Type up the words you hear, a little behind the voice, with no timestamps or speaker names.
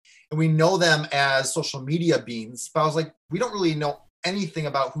and we know them as social media beings. But I was like, we don't really know anything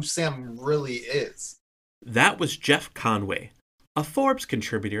about who Sam really is. That was Jeff Conway, a Forbes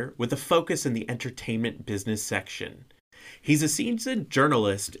contributor with a focus in the entertainment business section. He's a seasoned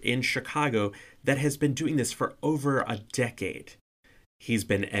journalist in Chicago that has been doing this for over a decade. He's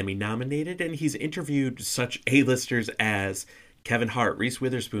been Emmy nominated, and he's interviewed such A-listers as Kevin Hart, Reese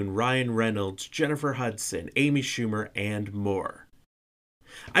Witherspoon, Ryan Reynolds, Jennifer Hudson, Amy Schumer, and more.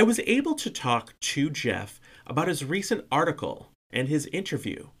 I was able to talk to Jeff about his recent article and his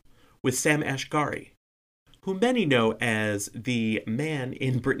interview with Sam Ashgari, who many know as the man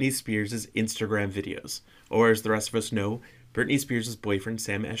in Britney Spears' Instagram videos, or as the rest of us know, Britney Spears' boyfriend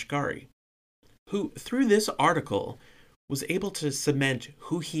Sam Ashgari, who, through this article, was able to cement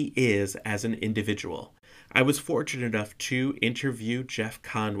who he is as an individual. I was fortunate enough to interview Jeff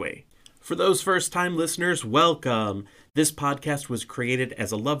Conway. For those first-time listeners, welcome! This podcast was created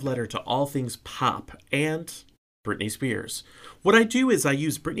as a love letter to all things pop and Britney Spears. What I do is I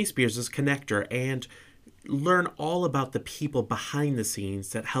use Britney Spears as connector and learn all about the people behind the scenes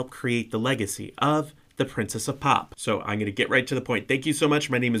that help create the legacy of the Princess of Pop. So I'm going to get right to the point. Thank you so much.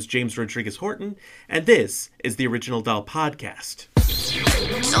 My name is James Rodriguez Horton, and this is the Original Doll Podcast.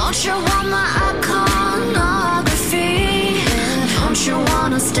 Don't you want my iconography? Don't you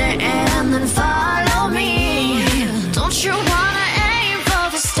want to stay and then follow me? Don't you want to aim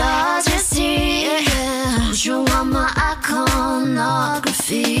for the stars you see? Don't you want my iconography?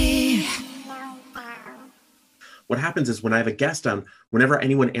 What happens is when I have a guest on, whenever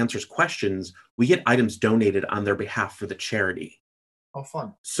anyone answers questions, we get items donated on their behalf for the charity. Oh,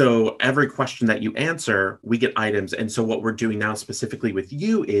 fun. So every question that you answer, we get items. And so what we're doing now specifically with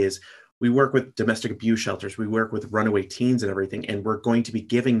you is we work with domestic abuse shelters. We work with runaway teens and everything. And we're going to be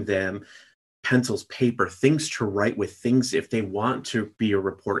giving them pencils, paper, things to write with, things if they want to be a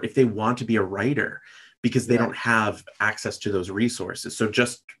reporter, if they want to be a writer, because they don't have access to those resources. So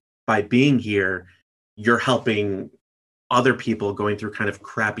just by being here, you're helping other people going through kind of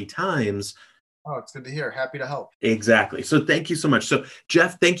crappy times. Oh, it's good to hear. Happy to help. Exactly. So thank you so much. So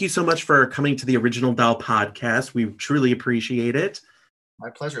Jeff, thank you so much for coming to the Original Doll Podcast. We truly appreciate it. My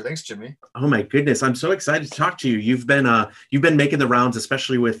pleasure. Thanks, Jimmy. Oh my goodness. I'm so excited to talk to you. You've been making the rounds,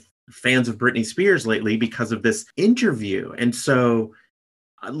 especially with fans of Britney Spears lately because of this interview. And so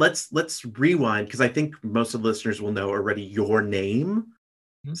let's rewind, because I think most of the listeners will know already your name.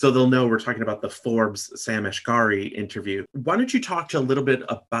 So they'll know we're talking about the Forbes Sam Ashgari interview. Why don't you talk to a little bit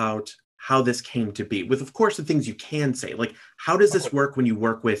about how this came to be, with, of course, the things you can say. Like, how does this work when you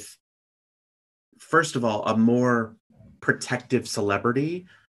work with, first of all, a more protective celebrity,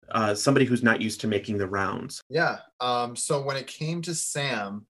 somebody who's not used to making the rounds? Yeah. So when it came to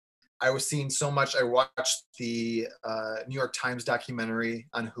Sam, I was seeing so much. I watched the New York Times documentary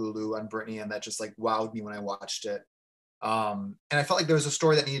on Hulu on Britney, and that just like wowed me when I watched it. And I felt like there was a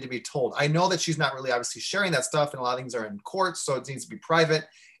story that needed to be told. I know that she's not really obviously sharing that stuff, and a lot of things are in court, so it needs to be private.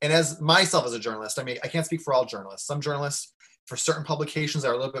 And as myself as a journalist, I mean, I can't speak for all journalists. Some journalists for certain publications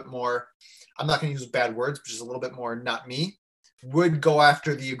are a little bit more, I'm not going to use bad words, but just a little bit more not me, would go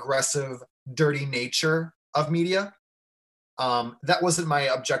after the aggressive, dirty nature of media. That wasn't my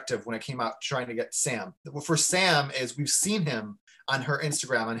objective when I came out trying to get Sam. For Sam is we've seen him on her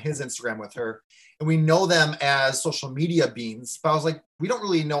Instagram, on his Instagram with her, and we know them as social media beings. But I was like, we don't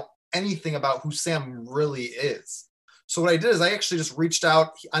really know anything about who Sam really is. So what I did is I actually just reached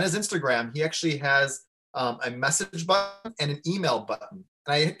out on his Instagram. He actually has a message button and an email button.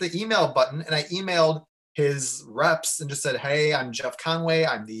 And I hit the email button and I emailed his reps and just said, hey, I'm Jeff Conway.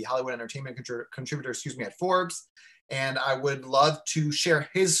 I'm the Hollywood entertainment contributor, at Forbes. And I would love to share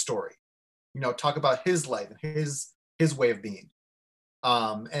his story, talk about his life and his way of being.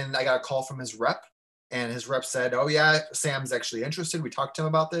 And I got a call from his rep, and his rep said, oh yeah, Sam's actually interested. We talked to him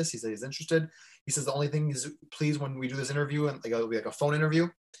about this. He said he's interested. He says, the only thing is, please, when we do this interview, and it'll be like a phone interview,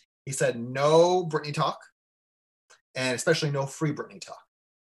 he said, no Britney talk, and especially no free Britney talk.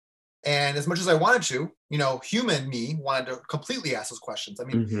 And as much as I wanted to, human me wanted to completely ask those questions. I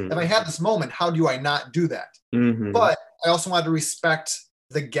mean, if I have this moment, how do I not do that? But I also wanted to respect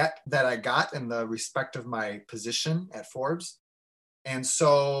the get that I got and the respect of my position at Forbes. And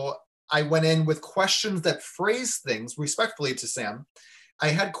so I went in with questions that phrase things respectfully to Sam. I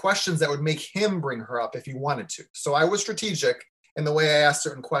had questions that would make him bring her up if he wanted to. So I was strategic in the way I asked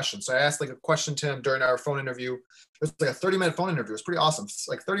certain questions. So I asked like a question to him during our phone interview. It was like a 30-minute phone interview. It was pretty awesome.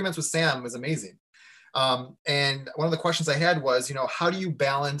 Like 30 minutes with Sam was amazing. And one of the questions I had was, how do you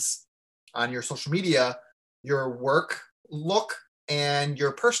balance on your social media, your work look and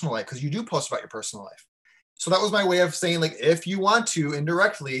your personal life? Because you do post about your personal life. So that was my way of saying, like, if you want to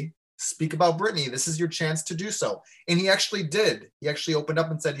indirectly speak about Britney. This is your chance to do so. And he actually did. He actually opened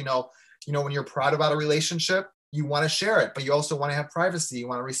up and said, when you're proud about a relationship, you want to share it, but you also want to have privacy. You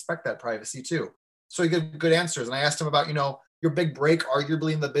want to respect that privacy too. So he gave good answers. And I asked him about, your big break,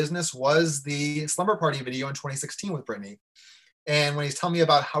 arguably in the business, was the slumber party video in 2016 with Britney. And when he's telling me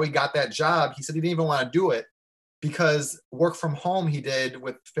about how he got that job, he said he didn't even want to do it because work from home he did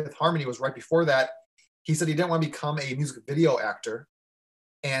with Fifth Harmony was right before that. He said he didn't want to become a music video actor.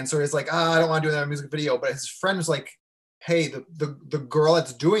 And so he's like, I don't want to do that music video. But his friend was like, hey, the girl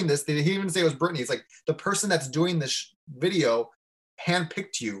that's doing this, he didn't even say it was Britney. It's like the person that's doing this video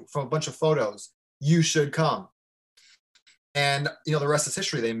handpicked you from a bunch of photos. You should come. And, the rest is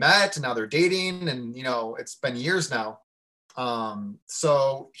history. They met and now they're dating and, it's been years now.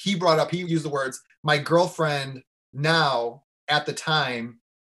 So he used the words, my girlfriend now at the time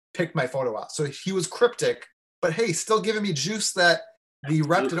picked my photo out. So he was cryptic, but hey, still giving me juice that the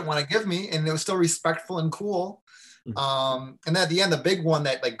rep didn't want to give me. And it was still respectful and cool. And then at the end, the big one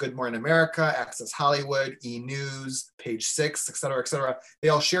that like Good Morning America, Access Hollywood, E! News, Page 6, et cetera, they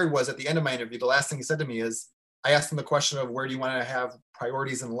all shared was at the end of my interview, the last thing he said to me is, I asked him the question of where do you want to have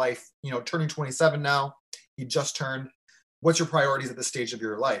priorities in life? Turning 27 now, he just turned. What's your priorities at this stage of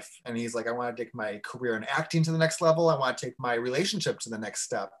your life? And he's like, I want to take my career in acting to the next level. I want to take my relationship to the next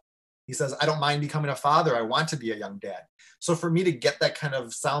step. He says, I don't mind becoming a father. I want to be a young dad. So for me to get that kind of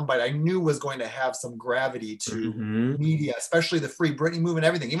soundbite, I knew was going to have some gravity to media, especially the Free Britney movement,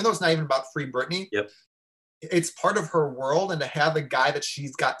 everything. Even though it's not even about Free Britney, it's part of her world. And to have a guy that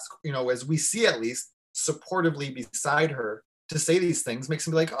she's got, as we see at least, supportively beside her to say these things makes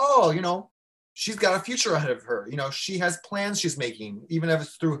me be like, oh, she's got a future ahead of her. She has plans she's making, even if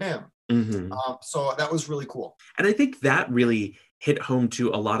it's through him. So that was really cool. And I think that really hit home to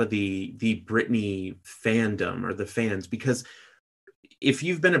a lot of the Britney fandom or the fans, because if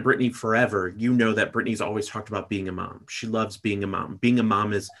you've been a Britney forever, you know that Britney's always talked about being a mom. She loves being a mom. Being a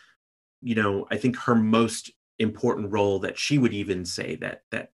mom is, I think her most important role that she would even say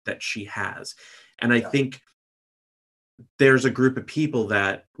that she has. And I think there's a group of people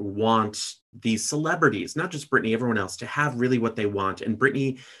that want these celebrities, not just Britney, everyone else, to have really what they want. And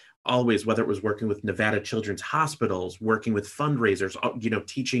Britney always, whether it was working with Nevada Children's Hospitals, working with fundraisers,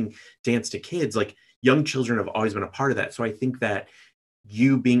 teaching dance to kids, like young children have always been a part of that. So I think that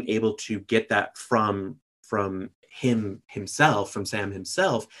you being able to get that from him himself, from Sam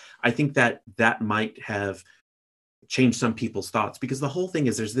himself, I think that might have changed some people's thoughts, because the whole thing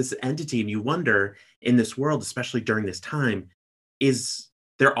is there's this entity and you wonder in this world, especially during this time, is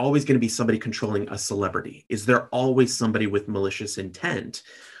there always going to be somebody controlling a celebrity? Is there always somebody with malicious intent?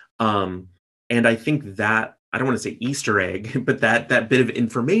 And I think that, I don't want to say Easter egg, but that bit of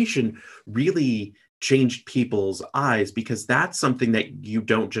information really changed people's eyes, because that's something that you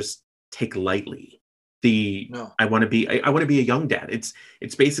don't just take lightly. I want to be a young dad.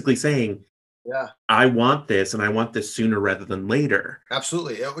 It's basically saying, I want this, and I want this sooner rather than later.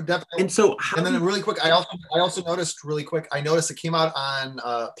 Absolutely, it would definitely. And then really quick, I also noticed really quick. I noticed it came out on.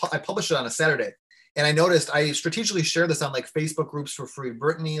 I published it on a Saturday, and I noticed I strategically share this on like Facebook groups for Free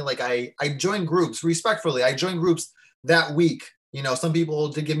Britney. Like I joined groups respectfully. I joined groups that week. Some people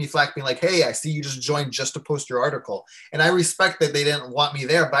did give me flack, being like, "Hey, I see you just joined just to post your article," and I respect that they didn't want me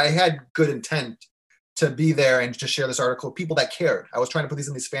there, but I had good intent to be there and to share this article. People that cared. I was trying to put these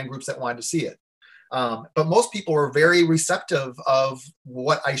in these fan groups that wanted to see it. But most people were very receptive of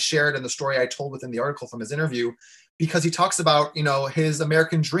what I shared and the story I told within the article from his interview, because he talks about, his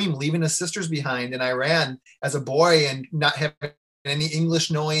American dream, leaving his sisters behind in Iran as a boy and not having any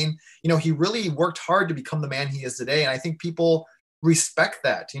English knowing. He really worked hard to become the man he is today. And I think people respect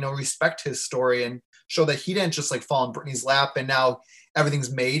that, respect his story and show that he didn't just like fall in Britney's lap and now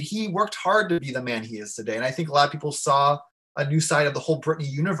everything's made. He worked hard to be the man he is today. And I think a lot of people saw a new side of the whole Britney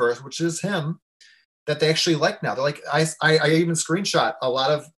universe, which is him, that they actually like now. They're like, I even screenshot a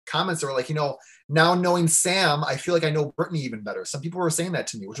lot of comments that were like, now knowing Sam, I feel like I know Britney even better. Some people were saying that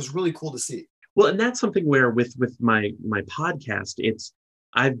to me, which was really cool to see. Well, and that's something where with my podcast,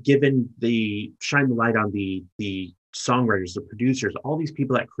 I've given shine the light on the songwriters, the producers, all these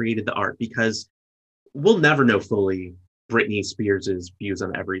people that created the art, because we'll never know fully Britney Spears' views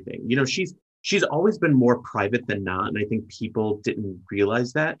on everything. She's always been more private than not, and I think people didn't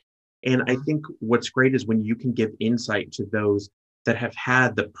realize that. And I think what's great is when you can give insight to those that have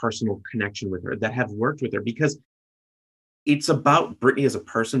had the personal connection with her, that have worked with her, because it's about Britney as a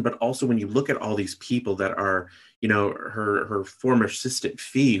person, but also when you look at all these people that are, her former assistant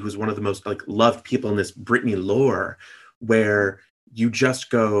Fee, who's one of the most loved people in this Britney lore, where you just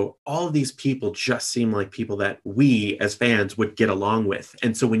go, all of these people just seem like people that we as fans would get along with.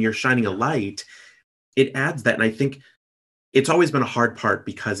 And so when you're shining a light, it adds that. And I think it's always been a hard part,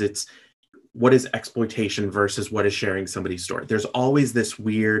 because it's what is exploitation versus what is sharing somebody's story. There's always this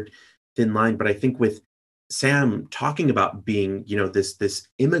weird thin line. But I think with Sam talking about being, this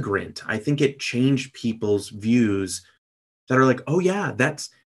immigrant, I think it changed people's views that are like, oh yeah,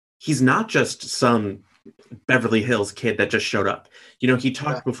 he's not just some Beverly Hills kid that just showed up. He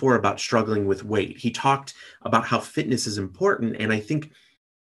talked before about struggling with weight. He talked about how fitness is important. And I think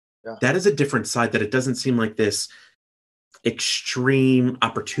that is a different side, that it doesn't seem like this extreme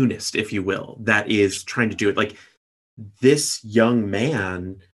opportunist, if you will, that is trying to do it. Like, this young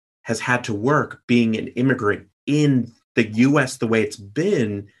man has had to work being an immigrant in the US the way it's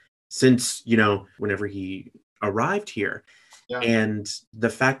been since, whenever he arrived here. Yeah. And the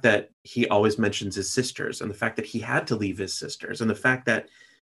fact that he always mentions his sisters, and the fact that he had to leave his sisters, and the fact that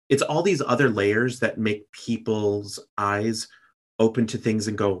it's all these other layers that make people's eyes open to things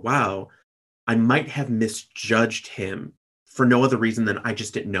and go, wow, I might have misjudged him for no other reason than I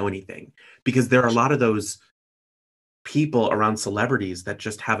just didn't know anything. Because there are a lot of those people around celebrities that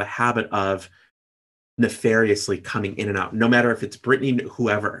just have a habit of nefariously coming in and out, no matter if it's Britney,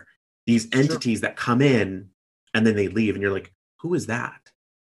 whoever, these entities that come in and then they leave, and you're like, who is that?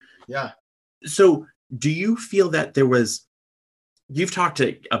 Yeah. So do you feel that you've talked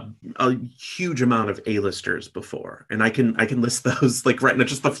to a huge amount of A-listers before, and I can list those, like, right now,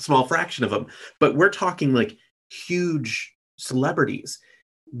 just a small fraction of them, but we're talking like huge celebrities.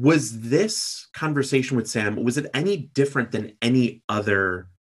 Was this conversation with Sam, was it any different than any other,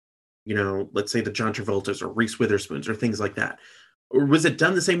 let's say the John Travoltas or Reese Witherspoons or things like that? Or was it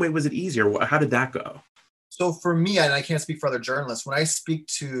done the same way? Was it easier? How did that go? So for me, and I can't speak for other journalists, when I speak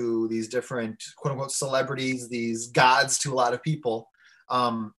to these different quote unquote celebrities, these gods to a lot of people,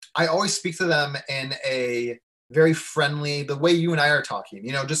 I always speak to them in a very friendly, the way you and I are talking,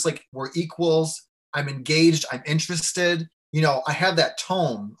 just like we're equals. I'm engaged. I'm interested. I have that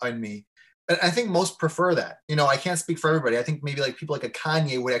tone on me. And I think most prefer that. I can't speak for everybody. I think maybe like people like a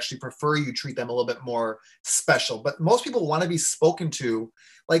Kanye would actually prefer you treat them a little bit more special. But most people want to be spoken to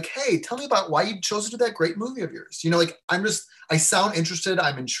like, hey, tell me about why you chose to do that great movie of yours. I sound interested.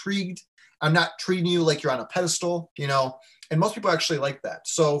 I'm intrigued. I'm not treating you like you're on a pedestal, and most people actually like that.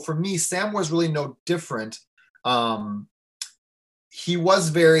 So for me, Sam was really no different. He was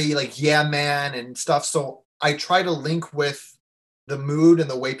very like, yeah, man, and stuff. So I try to link with the mood and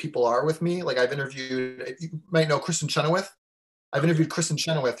the way people are with me. Like I've interviewed, you might know Kristen Chenoweth. I've interviewed Kristen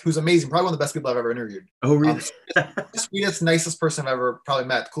Chenoweth, who's amazing. Probably one of the best people I've ever interviewed. Oh, really? Sweetest, nicest person I've ever probably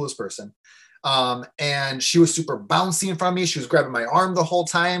met, coolest person. And she was super bouncy in front of me. She was grabbing my arm the whole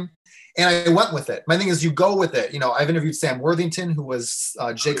time. And I went with it. My thing is, you go with it. I've interviewed Sam Worthington, who was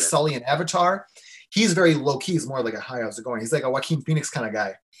Jake Sully in Avatar. He's very low key. He's more like a hi, how's it going? He's like a Joaquin Phoenix kind of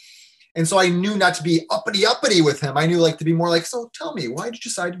guy. And so I knew not to be uppity with him. I knew like to be more like, so tell me, why did you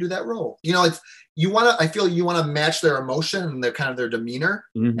decide to do that role? I feel you want to match their emotion and their kind of their demeanor.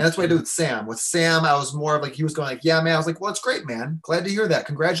 Mm-hmm. And that's what I did with Sam. With Sam, I was more of like, he was going like, yeah, man. I was like, well, it's great, man. Glad to hear that.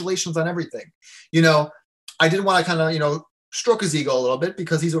 Congratulations on everything. I did want to kind of, stroke his ego a little bit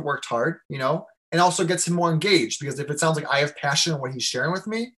because he's worked hard, and also gets him more engaged, because if it sounds like I have passion in what he's sharing with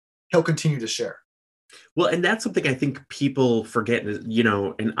me, he'll continue to share. Well, and that's something I think people forget,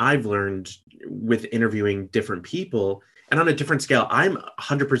 and I've learned with interviewing different people, and on a different scale, I'm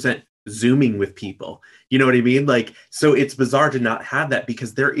 100% Zooming with people. You know what I mean? Like, so it's bizarre to not have that,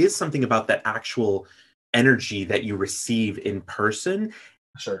 because there is something about that actual energy that you receive in person.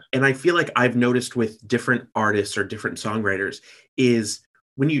 Sure. And I feel like I've noticed with different artists or different songwriters is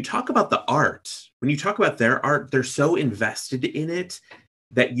when you talk about the art, when you talk about their art, they're so invested in it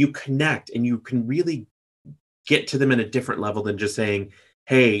that you connect and you can really get to them in a different level than just saying,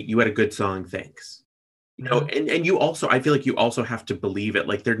 hey, you had a good song, thanks. And you also, I feel like you also have to believe it.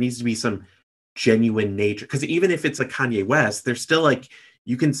 Like there needs to be some genuine nature, because even if it's a Kanye West, there's still like,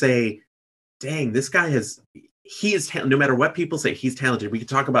 you can say, dang, this guy he is no matter what people say, he's talented. We could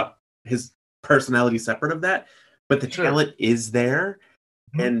talk about his personality separate of that, but the talent is there.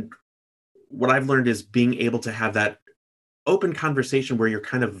 Mm-hmm. And what I've learned is being able to have that open conversation where you're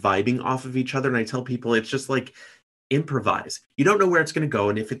kind of vibing off of each other. And I tell people, it's just like improvise. You don't know where it's going to go.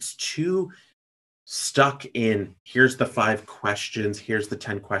 And if it's too stuck in, here's the 5 questions, here's the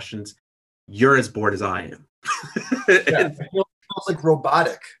 10 questions, you're as bored as I am. It feels like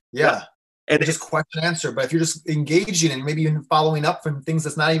robotic. Yeah. And just question answer. But if you're just engaging and maybe even following up from things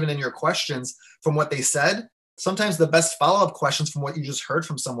that's not even in your questions from what they said, sometimes the best follow-up questions from what you just heard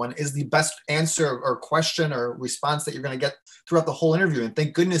from someone is the best answer or question or response that you're going to get throughout the whole interview. And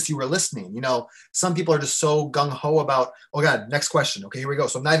thank goodness you were listening. You know, some people are just so gung-ho about, oh God, next question. Okay, here we go.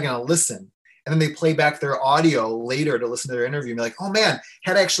 So I'm not even going to listen. And then they play back their audio later to listen to their interview and be like, oh man,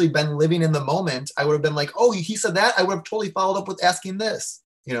 had I actually been living in the moment, I would have been like, oh, he said that. I would have totally followed up with asking this,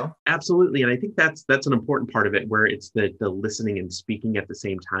 you know? Absolutely. And I think that's an important part of it, where it's the listening and speaking at the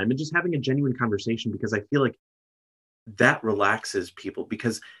same time and just having a genuine conversation, because I feel like that relaxes people.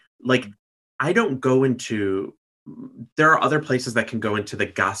 Because like, I don't go into, there are other places that can go into the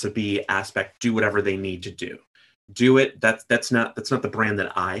gossipy aspect, do whatever they need to do it. That's not the brand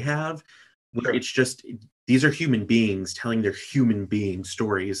that I have. Where it's just, these are human beings telling their human being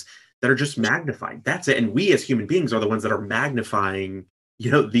stories that are just magnified. That's it. And we as human beings are the ones that are magnifying,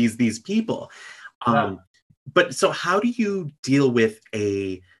 you know, these people. Yeah. But so how do you deal with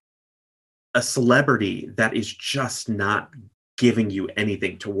a celebrity that is just not giving you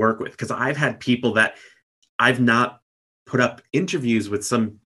anything to work with? Because I've had people that I've not put up interviews with,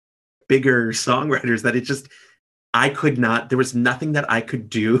 some bigger songwriters, that it just, I could not, there was nothing that I could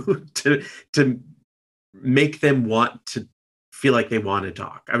do to make them want to feel like they want to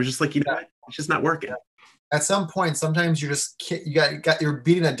talk. I was just like, you know what? It's just not working. At some point, sometimes you're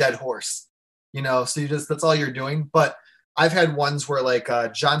beating a dead horse, you know, so that's all you're doing. But I've had ones where like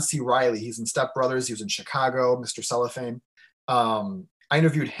John C. Reilly, he's in Step Brothers. He was in Chicago, Mr. Cellophane. I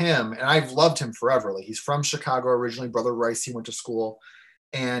interviewed him and I've loved him forever. Like, he's from Chicago originally, Brother Rice, he went to school.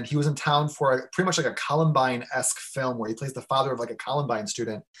 And he was in town for pretty much like a Columbine-esque film where he plays the father of like a Columbine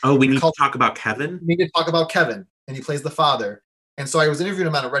student. Oh, we need to talk about Kevin? We need to talk about Kevin, and he plays the father. And so I was interviewing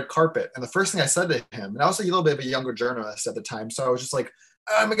him on a red carpet, and the first thing I said to him, and I was like a little bit of a younger journalist at the time, so I was just like,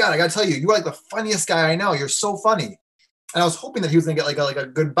 oh my God, I gotta tell you, you're like the funniest guy I know. You're so funny. And I was hoping that he was gonna get like a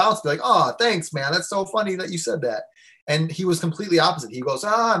good bounce, be like, oh, thanks, man. That's so funny that you said that. And he was completely opposite. He goes,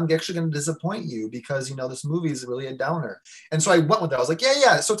 I'm actually going to disappoint you because, you know, this movie is really a downer. And so I went with that. I was like,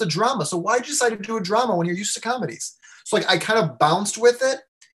 yeah. So it's a drama. So why'd you decide to do a drama when you're used to comedies? So like, I kind of bounced with it,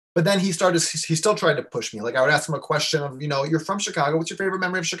 but then he still tried to push me. Like, I would ask him a question of, you know, you're from Chicago. What's your favorite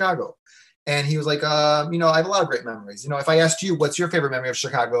memory of Chicago? And he was like, you know, I have a lot of great memories. You know, if I asked you, what's your favorite memory of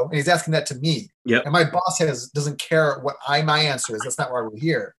Chicago? And he's asking that to me. Yep. And my boss doesn't care what my answer is. That's not why we're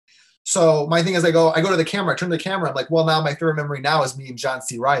here. So my thing is, I go to the camera, I turn to the camera. I'm like, well, now my favorite memory now is meeting John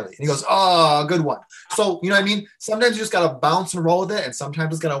C. Reilly. And he goes, oh, good one. So, you know what I mean? Sometimes you just got to bounce and roll with it. And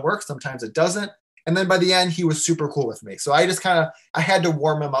sometimes it's going to work. Sometimes it doesn't. And then by the end, he was super cool with me. So I just I had to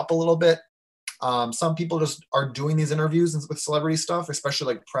warm him up a little bit. Some people just are doing these interviews with celebrity stuff,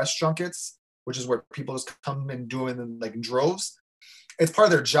 especially like press junkets, which is where people just come and do it in like in droves. It's part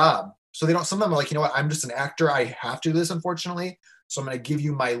of their job. So some of them are like, you know what? I'm just an actor. I have to do this, unfortunately. So I'm going to give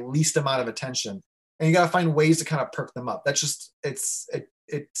you my least amount of attention, and you got to find ways to kind of perk them up. That's just,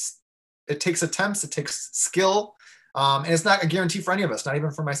 it takes attempts, it takes skill. And it's not a guarantee for any of us, not even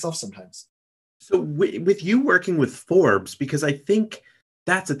for myself sometimes. So with you working with Forbes, because I think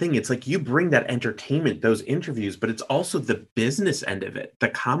that's the thing. It's like you bring that entertainment, those interviews, but it's also the business end of it, the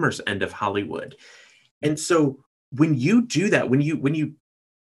commerce end of Hollywood. And so when you do that, when you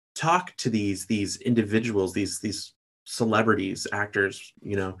talk to these individuals, these celebrities, actors,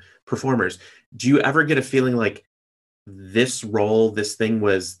 you know, performers, do you ever get a feeling like this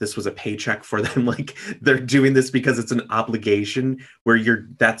was a paycheck for them? Like they're doing this because it's an obligation, where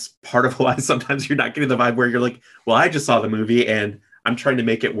that's part of why sometimes you're not getting the vibe where you're like, well, I just saw the movie and I'm trying to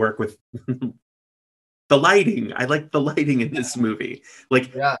make it work with the lighting. I like the lighting in this movie.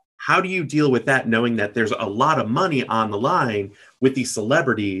 Like, how do you deal with that, knowing that there's a lot of money on the line with these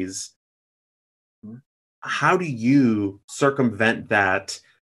celebrities? How do you circumvent that,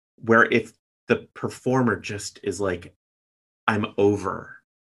 where if the performer just is like, I'm over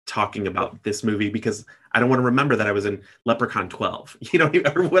talking about this movie because I don't want to remember that I was in Leprechaun 12, you know,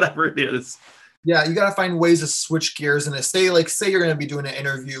 or whatever it is. Yeah, you got to find ways to switch gears. And say you're going to be doing an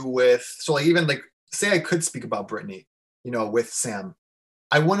interview with, so like even like, say I could speak about Britney, you know, with Sam.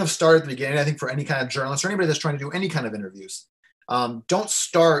 I wouldn't have started at the beginning. I think for any kind of journalist or anybody that's trying to do any kind of interviews, don't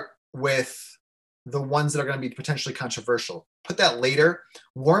start with the ones that are going to be potentially controversial. Put that later.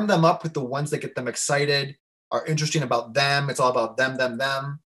 Warm them up with the ones that get them excited, are interesting about them. It's all about them.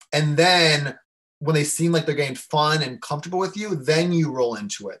 And then when they seem like they're getting fun and comfortable with you, then you roll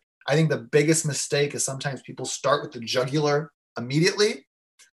into it. I think the biggest mistake is sometimes people start with the jugular immediately,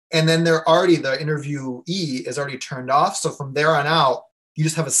 and then the interviewee is already turned off. So from there on out, you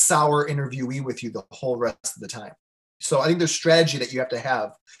just have a sour interviewee with you the whole rest of the time. So I think there's strategy that you have to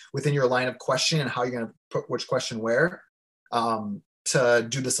have within your line of questioning and how you're going to put which question where to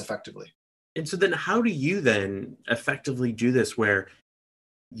do this effectively. And so then how do you then effectively do this where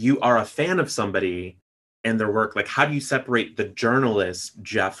you are a fan of somebody and their work? Like, how do you separate the journalist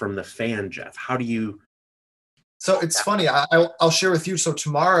Jeff from the fan Jeff? How do you? So it's funny. I'll share with you. So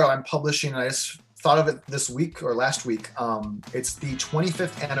tomorrow I'm publishing. I just thought of it this week or last week. It's the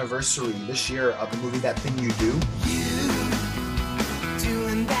 25th anniversary this year of the movie That Thing You Do.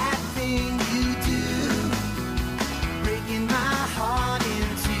 Doing that thing you do, breaking my heart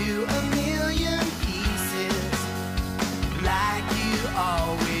into a million pieces, like you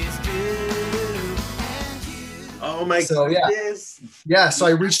always do. Oh my So, goodness! Yeah. So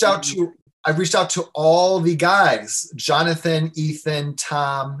I reached out to all the guys: Jonathan, Ethan,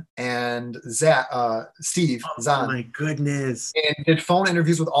 Tom, and Steve Zahn. Oh my goodness! And did phone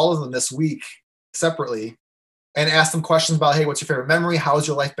interviews with all of them this week separately, and asked them questions about, hey, what's your favorite memory? How has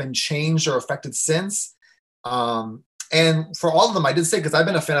your life been changed or affected since? And for all of them, I did say, because I've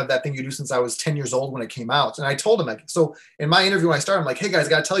been a fan of That Thing You Do since I was 10 years old when it came out. And I told them, like, so in my interview when I started, I'm like, hey guys, I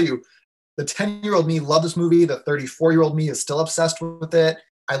got to tell you, the 10-year-old me loved this movie. The 34-year-old me is still obsessed with it.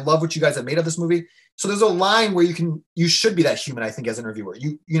 I love what you guys have made of this movie. So there's a line where you should be that human, I think, as an interviewer.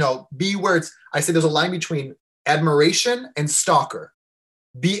 You know, be where I say there's a line between admiration and stalker.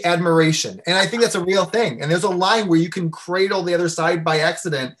 Be admiration. And I think that's a real thing. And there's a line where you can cradle the other side by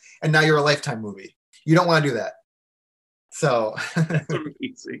accident, and now you're a Lifetime movie. You don't want to do that. So That's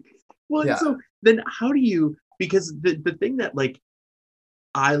amazing. Well, yeah. so then how do you, because the thing that like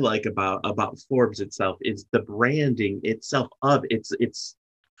I like about Forbes itself is the branding itself of it's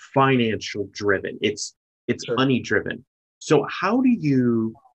financial driven. It's Sure. money driven. So how do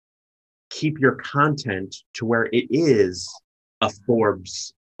you keep your content to where it is a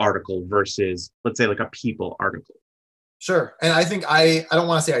Forbes article versus, let's say, like a People article? Sure. And I think I don't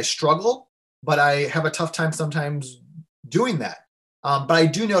want to say I struggle, but I have a tough time sometimes doing that. But I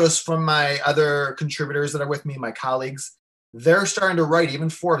do notice from my other contributors that are with me, my colleagues, they're starting to write, even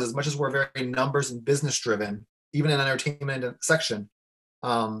Forbes, as much as we're very numbers and business driven, even in entertainment section.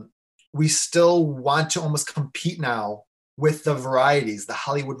 We still want to almost compete now with the varieties, the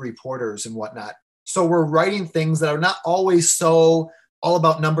Hollywood Reporters and whatnot. So we're writing things that are not always so all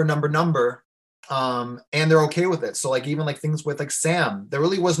about number. And they're okay with it. So like even like things with like Sam, there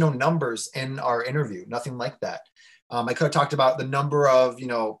really was no numbers in our interview, nothing like that. I could have talked about the number of,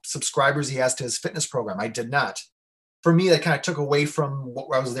 subscribers he has to his fitness program. I did not. For me, that kind of took away from what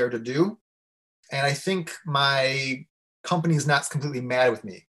I was there to do. And I think my company is not completely mad with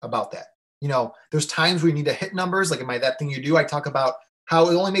me about that. There's times where you need to hit numbers. Like in my That Thing You Do, I talk about how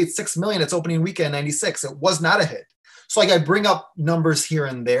it only made 6 million its opening weekend, 96. It was not a hit. So like I bring up numbers here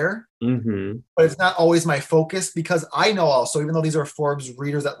and there, but it's not always my focus, because I know also, even though these are Forbes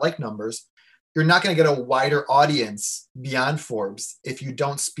readers that like numbers, you're not going to get a wider audience beyond Forbes if you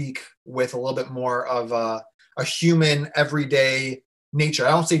don't speak with a little bit more of a human, everyday nature.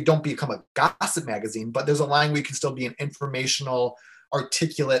 I don't say don't become a gossip magazine, but there's a line where you can still be an informational,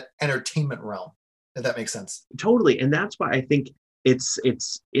 articulate entertainment realm, if that makes sense. Totally. And that's why I think it's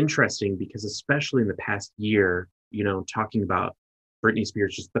interesting, because especially in the past year, talking about Britney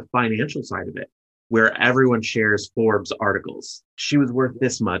Spears, just the financial side of it, where everyone shares Forbes articles. She was worth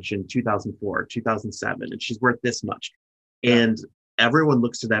this much in 2004, 2007, and she's worth this much. And everyone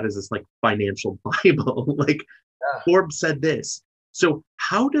looks to that as this like financial Bible. Like Forbes said this. So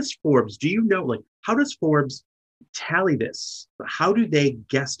how does Forbes, how does Forbes tally this? How do they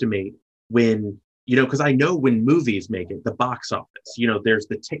guesstimate when, because I know when movies make it, the box office, there's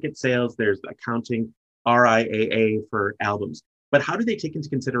the ticket sales, there's the accounting, RIAA for albums. But how do they take into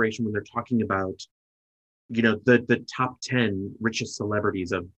consideration when they're talking about, the top 10 richest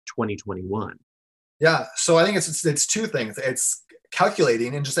celebrities of 2021? Yeah. So I think it's two things. It's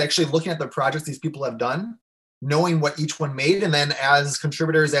calculating and just actually looking at the projects these people have done, knowing what each one made. And then as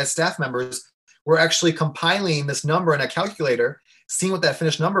contributors, as staff members, we're actually compiling this number in a calculator, seeing what that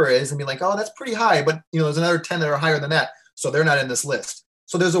finished number is and being like, oh, that's pretty high. But there's another 10 that are higher than that. So they're not in this list.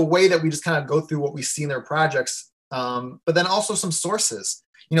 So there's a way that we just kind of go through what we see in their projects. But then also some sources,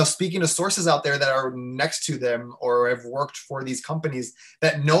 speaking to sources out there that are next to them or have worked for these companies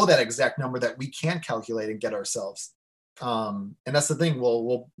that know that exact number that we can calculate and get ourselves. And that's the thing.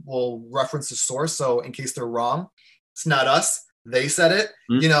 We'll reference the source. So in case they're wrong, it's not us. They said it,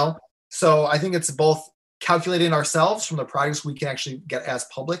 So I think it's both calculating ourselves from the projects we can actually get as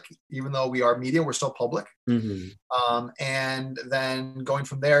public, even though we are media, we're still public. And then going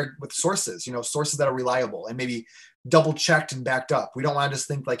from there with sources, sources that are reliable and maybe double checked and backed up. We don't want to just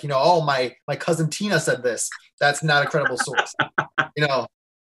think like, oh, my cousin Tina said this. That's not a credible source,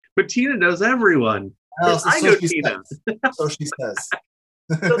 But Tina knows everyone. I know Tina. So she says.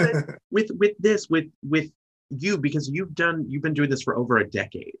 So then with you, because you've been doing this for over a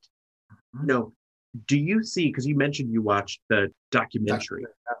decade. Do you see, because you mentioned you watched the documentary,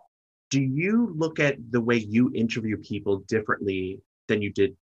 do you look at the way you interview people differently than you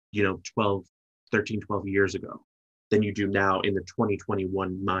did, 12 years ago, than you do now in the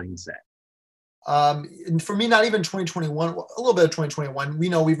 2021 mindset? And for me, not even 2021, a little bit of 2021. We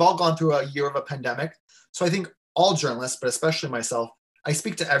know we've all gone through a year of a pandemic. So I think all journalists, but especially myself, I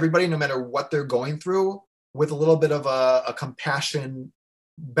speak to everybody no matter what they're going through with a little bit of a compassion,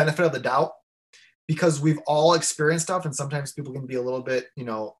 benefit of the doubt, because we've all experienced stuff, and sometimes people can be a little bit,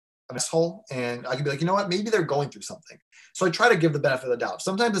 an asshole, and I can be like, you know what, maybe they're going through something. So I try to give the benefit of the doubt.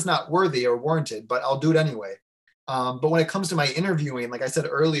 Sometimes it's not worthy or warranted, but I'll do it anyway. But when it comes to my interviewing, like I said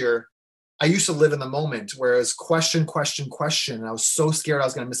earlier, I used to live in the moment, whereas question, and I was so scared I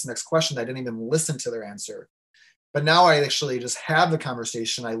was going to miss the next question that I didn't even listen to their answer. But now I actually just have the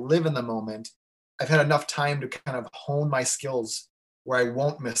conversation. I live in the moment. I've had enough time to kind of hone my skills where I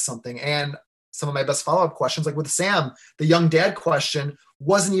won't miss something. And some of my best follow-up questions, like with Sam, the young dad question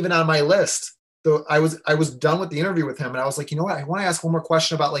wasn't even on my list. So I was done with the interview with him, and I was like, you know what? I want to ask one more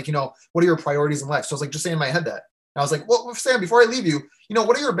question about, like, what are your priorities in life? So I was like, just saying in my head that. And I was like, well, Sam, before I leave you,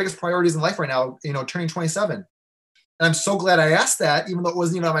 what are your biggest priorities in life right now, turning 27? And I'm so glad I asked that, even though it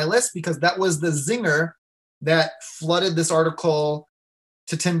wasn't even on my list, because that was the zinger that flooded this article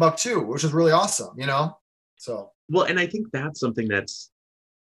to Timbuktu, which is really awesome, So. Well, and I think that's something that's,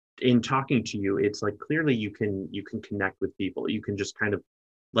 in talking to you, it's like clearly you can connect with people. You can just kind of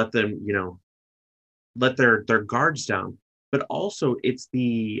let them, let their guards down. But also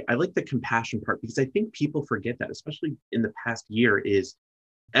I like the compassion part, because I think people forget that, especially in the past year, is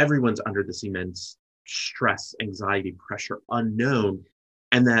everyone's under this immense stress, anxiety, pressure, unknown.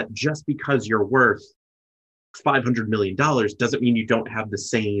 And that just because you're worth $500 million doesn't mean you don't have the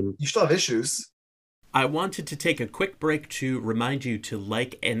same. You still have issues. I wanted to take a quick break to remind you to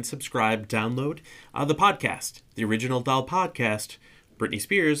like and subscribe, download the podcast, the Original Doll Podcast, Britney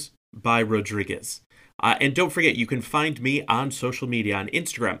Spears by Rodriguez. And don't forget, you can find me on social media on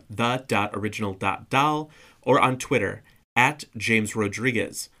Instagram, the.original.doll, or on Twitter,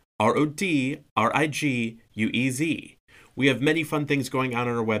 @JamesRodriguez, RODRIGUEZ. We have many fun things going on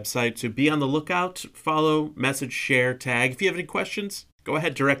our website, so be on the lookout, follow, message, share, tag. If you have any questions, go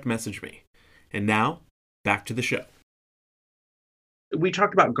ahead, direct message me. And now, back to the show. We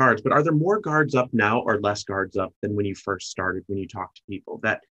talked about guards, but are there more guards up now or less guards up than when you first started, when you talked to people?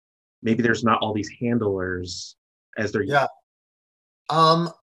 That maybe there's not all these handlers as they're. Yeah.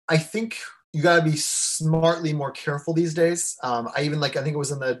 I think you got to be smartly more careful these days. I think it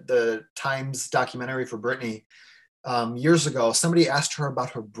was in the Times documentary for Britney years ago. Somebody asked her about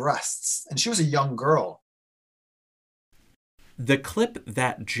her breasts, and she was a young girl. The clip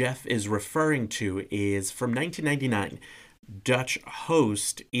that Jeff is referring to is from 1999. Dutch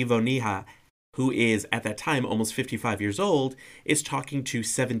host Ivo Nieha, who is at that time almost 55 years old, is talking to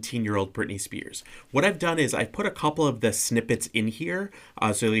 17-year-old Britney Spears. What I've done is I've put a couple of the snippets in here,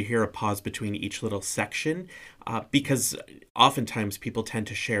 so you'll hear a pause between each little section, because oftentimes people tend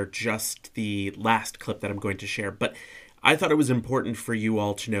to share just the last clip that I'm going to share. But I thought it was important for you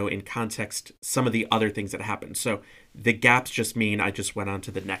all to know in context some of the other things that happened. So the gaps just mean I just went on to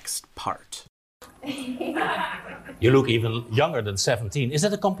the next part. You look even younger than 17. Is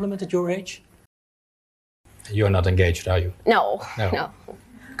that a compliment at your age? You're not engaged, are you? No.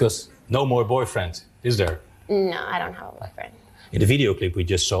 Because no more boyfriend, is there? No, I don't have a boyfriend. In the video clip we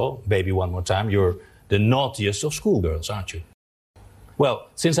just saw, Baby One More Time, you're the naughtiest of schoolgirls, aren't you? Well,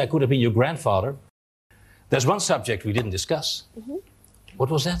 since I could have been your grandfather, there's one subject we didn't discuss. Mm-hmm. What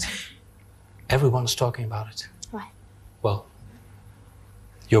was that? Everyone's talking about it. What? Well,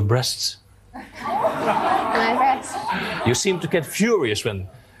 your breasts. My breasts. You seem to get furious when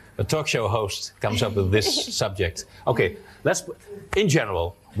a talk show host comes up with this subject. Okay, in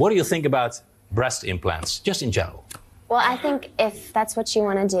general, what do you think about breast implants? Just in general. Well, I think if that's what you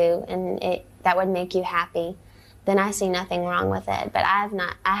want to do and that would make you happy, then I see nothing wrong with it. But I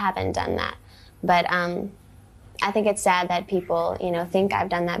haven't done that. But I think it's sad that people, think I've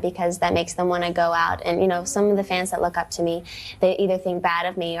done that because that makes them want to go out. And, some of the fans that look up to me, they either think bad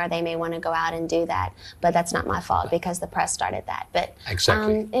of me or they may want to go out and do that. But that's not my fault because the press started that. But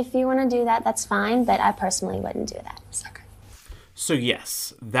exactly. If you want to do that, that's fine. But I personally wouldn't do that. Okay. So,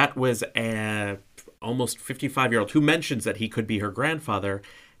 yes, that was a almost 55-year-old who mentions that he could be her grandfather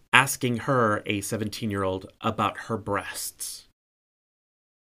asking her, a 17-year-old, about her breasts.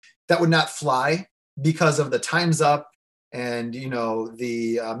 That would not fly because of the Time's Up and,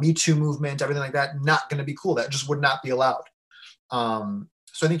 the Me Too movement, everything like that. Not going to be cool. That just would not be allowed. So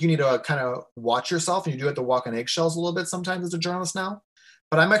I think you need to kind of watch yourself, and you do have to walk on eggshells a little bit sometimes as a journalist now.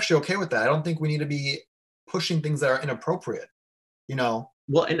 But I'm actually okay with that. I don't think we need to be pushing things that are inappropriate, you know?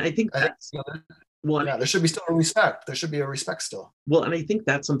 Well, and I think I think, that's, you know, well, yeah, there should be still a respect. There should be a respect still. well, and I think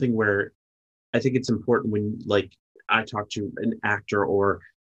that's something where I think it's important when like I talk to an actor or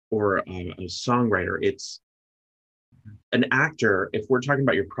a songwriter. It's an actor. If we're talking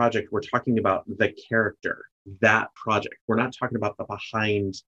about your project, we're talking about the character, that project. We're not talking about the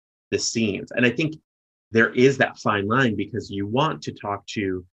behind the scenes. And I think there is that fine line because you want to talk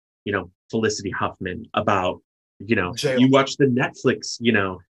to, Felicity Huffman about, Jail. you watch the Netflix,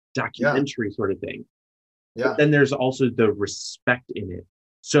 Yeah. documentary sort of thing. Yeah. But then there's also the respect in it.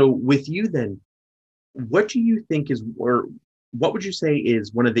 So with you then, what do you think is, or what would you say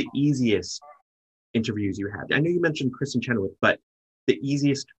is one of the easiest interviews you had? I know you mentioned Kristen Chenoweth, but the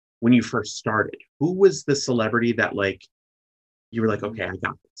easiest when you first started, who was the celebrity that like, you were like, okay, I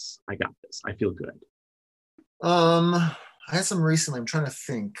got this. I feel good. I had some recently. I'm trying to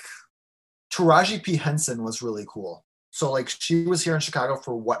think. Taraji P. Henson was really cool. So like she was here in Chicago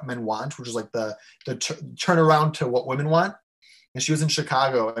for What Men Want, which is like the turnaround to What Women Want. And she was in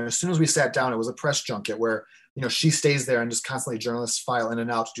Chicago. And as soon as we sat down, it was a press junket where, she stays there and just constantly journalists file in and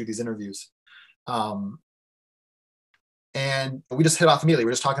out to do these interviews. And we just hit off immediately. We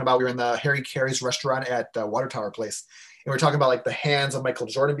were just talking about, we were in the Harry Carey's restaurant at Water Tower Place. And we are talking about like the hands of Michael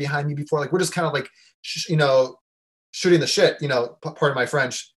Jordan behind me before, like, we're just kind of like, shooting the shit, pardon my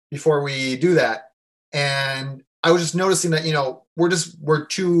French, before we do that. And I was just noticing that, we're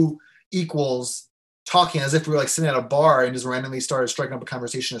two equals talking as if we were like sitting at a bar and just randomly started striking up a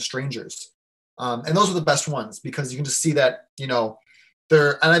conversation as strangers. And those are the best ones because you can just see that,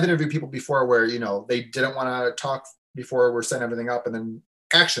 and I've interviewed people before where, they didn't want to talk before we're setting everything up and then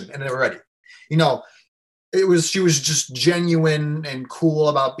action and they were ready. She was just genuine and cool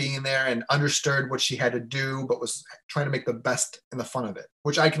about being there and understood what she had to do, but was trying to make the best and the fun of it,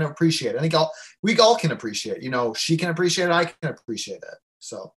 which I can appreciate. I think we all can appreciate, she can appreciate it. I can appreciate it.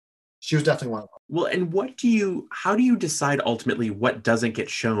 So she was definitely one of them. Well, and how do you decide ultimately what doesn't get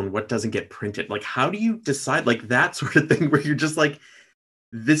shown, what doesn't get printed? Like, how do you decide like that sort of thing where you're just like,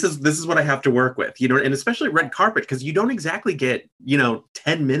 this is what I have to work with, and especially red carpet, because you don't exactly get,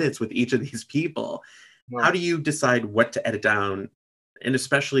 10 minutes with each of these people. No. How do you decide what to edit down, and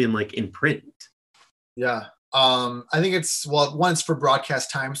especially in print? Yeah. I think it's, once for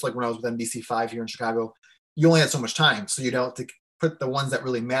broadcast times, like when I was with NBC5 here in Chicago, you only had so much time. So you don't put the ones that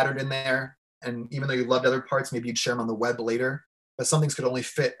really mattered in there. And even though you loved other parts, maybe you'd share them on the web later, but some things could only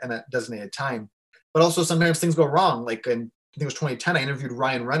fit in that designated time. But also sometimes things go wrong. Like in, I think it was 2010, I interviewed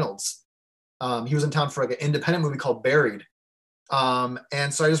Ryan Reynolds. He was in town for like an independent movie called Buried.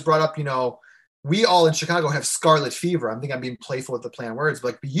 And so I just brought up, we all in Chicago have scarlet fever. I think I'm being playful with the play on words,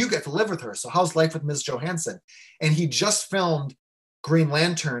 but you get to live with her. So how's life with Ms. Johansson? And he just filmed Green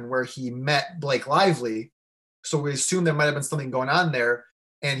Lantern where he met Blake Lively. So we assumed there might have been something going on there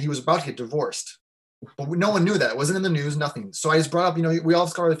and he was about to get divorced. But no one knew that. It wasn't in the news, nothing. So I just brought up, we all have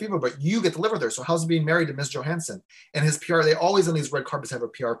scarlet fever, but you get to live with her. So how's it being married to Ms. Johansson? And his PR, they always on these red carpets have a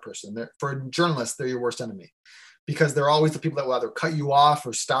PR person. For journalists, they're your worst enemy. Because they're always the people that will either cut you off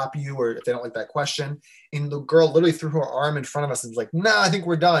or stop you, or if they don't like that question. And the girl literally threw her arm in front of us and was like, "Nah, I think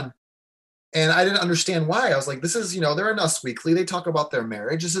we're done." And I didn't understand why. I was like, this is, they're in Us Weekly. They talk about their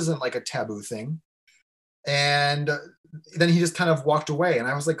marriage. This isn't like a taboo thing. And then he just kind of walked away. And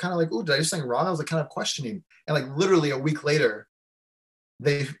I was like, ooh, did I do something wrong? I was like kind of questioning. And like literally a week later,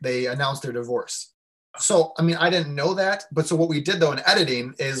 they announced their divorce. So, I didn't know that. But so what we did though in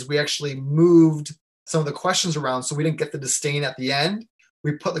editing is we actually moved some of the questions around so we didn't get the disdain at the end.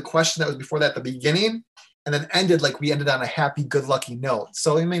 We put the question that was before that at the beginning and then we ended on a happy, good, lucky note.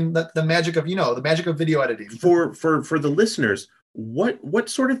 So the magic of the magic of video editing. For the listeners, what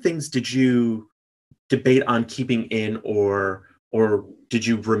sort of things did you debate on keeping in or did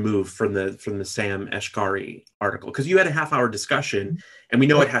you remove from the Sam Ashgari article? Because you had a half-hour discussion and we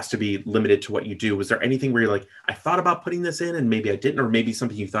know it has to be limited to what you do. Was there anything where you're like, I thought about putting this in and maybe I didn't, or maybe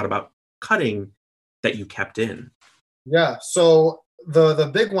something you thought about cutting that you kept in? Yeah. So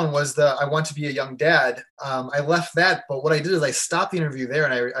the big one was the I want to be a young dad. I left that, but what I did is I stopped the interview there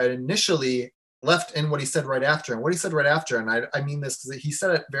and I initially left in what he said right after. And what he said right after, and I mean this because he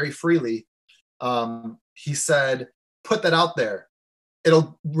said it very freely. He said, put that out there.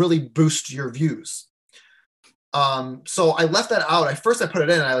 It'll really boost your views. So I left that out. First I put it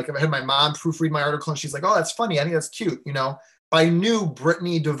in and I had my mom proofread my article and she's like, oh, that's funny. I think that's cute, But I knew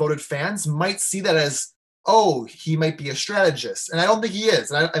Britney devoted fans might see that as, oh, he might be a strategist. And I don't think he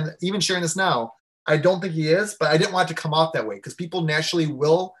is. And I'm even sharing this now. I don't think he is, but I didn't want it to come off that way because people naturally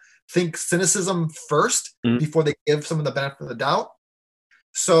will think cynicism first before they give someone the benefit of the doubt.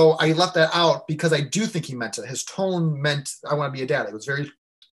 So I left that out because I do think he meant it. His tone meant I want to be a dad. It was very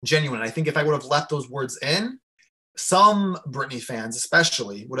genuine. I think if I would have left those words in, some Britney fans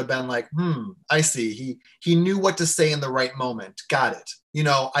especially would have been like, I see. He knew what to say in the right moment. Got it. You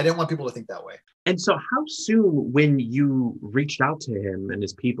know, I didn't want people to think that way. And so how soon, when you reached out to him and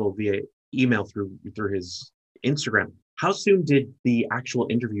his people via email through his Instagram, how soon did the actual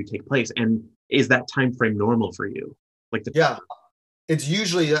interview take place? And is that time frame normal for you? Like Yeah, it's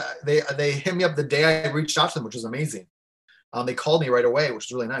usually they hit me up the day I reached out to them, which was amazing. They called me right away, which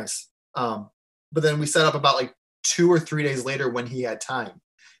was really nice. But then we set up about like 2 or 3 days later when he had time.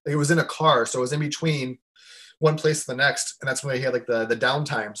 It was in a car, so it was in between one place to the next, and that's when he had like the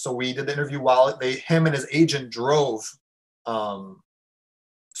downtime. So we did the interview while him and his agent drove.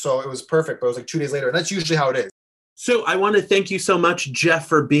 So it was perfect, but it was like 2 days later, and that's usually how it is. So I want to thank you so much, Jeff,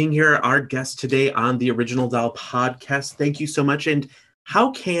 for being here, our guest today on the Original Doll podcast. Thank you so much. And how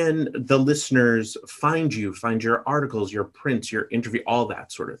can the listeners find you, find your articles, your prints, your interview, all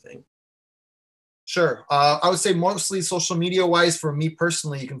that sort of thing? Sure. I would say mostly social media wise. For me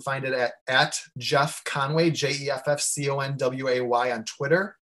personally, you can find it at Jeff Conway, JEFFCONWAY on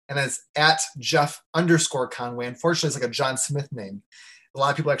Twitter. And then it's at Jeff_Conway. Unfortunately, it's like a John Smith name. A lot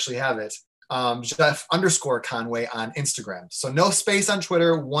of people actually have it. Jeff_Conway on Instagram. So no space on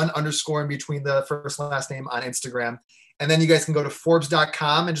Twitter, 1_ in between the first and last name on Instagram. And then you guys can go to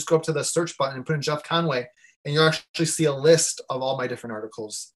Forbes.com and just go up to the search button and put in Jeff Conway. And you'll actually see a list of all my different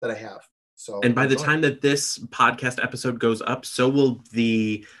articles that I have. So, and by the time that this podcast episode goes up, so will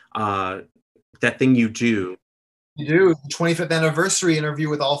the that thing you do. You do the 25th anniversary interview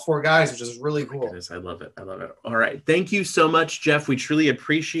with all 4 guys, which is really cool. Goodness, I love it. I love it. All right. Thank you so much, Jeff. We truly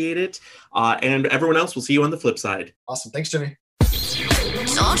appreciate it. And everyone else, we'll see you on the flip side. Awesome. Thanks, Jimmy.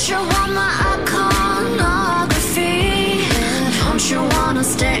 Don't you want my iconography? Don't you want to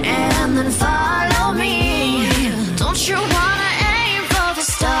stay and then follow me? Don't you want to aim for the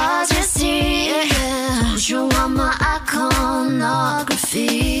stars you see? Don't you want my iconography?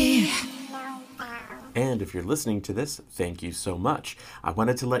 And if you're listening to this, thank you so much. I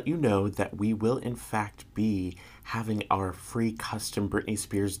wanted to let you know that we will in fact be having our free custom Britney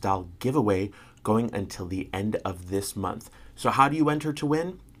Spears doll giveaway going until the end of this month. So how do you enter to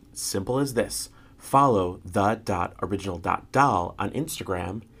win? Simple as this. Follow the.original.doll on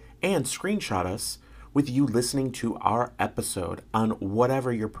Instagram and screenshot us with you listening to our episode on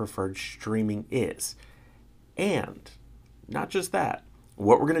whatever your preferred streaming is. And not just that,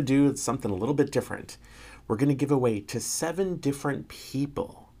 what we're going to do is something a little bit different. We're going to give away to 7 different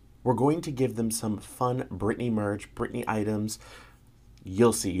people. We're going to give them some fun Britney merch, Britney items.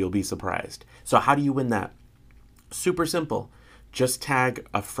 You'll see, you'll be surprised. So how do you win that? Super simple. Just tag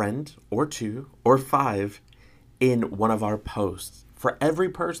a friend or 2 or 5 in one of our posts. For every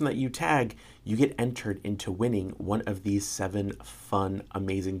person that you tag, you get entered into winning one of these 7 fun,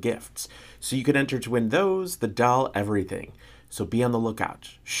 amazing gifts. So you could enter to win those, the doll, everything. So be on the lookout.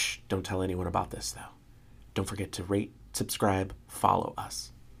 Shh, don't tell anyone about this, though. Don't forget to rate, subscribe, follow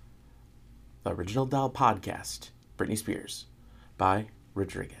us. The Original Doll Podcast, Britney Spears, by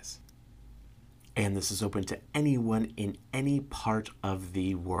Rodriguez. And this is open to anyone in any part of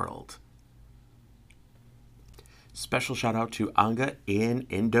the world. Special shout out to Angga in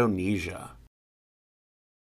Indonesia.